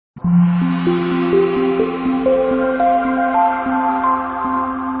The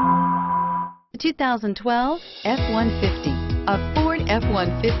 2012 F-150. A Ford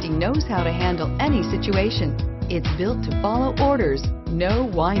F-150 knows how to handle any situation. It's built to follow orders, no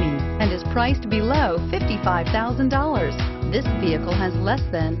whining, and is priced below $55,000. This vehicle has less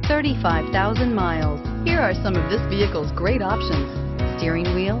than 35,000 miles. Here are some of this vehicle's great options: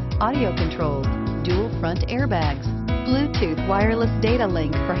 steering wheel audio controls, dual front airbags, Bluetooth wireless data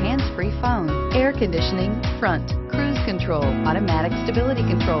link for hands-free phone, air conditioning front, cruise control, automatic stability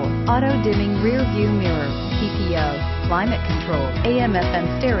control, auto-dimming rear view mirror, PPO, climate control,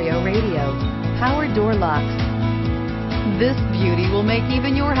 AM/FM stereo radio, power door locks. This beauty will make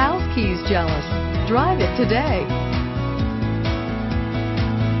even your house keys jealous. Drive it today.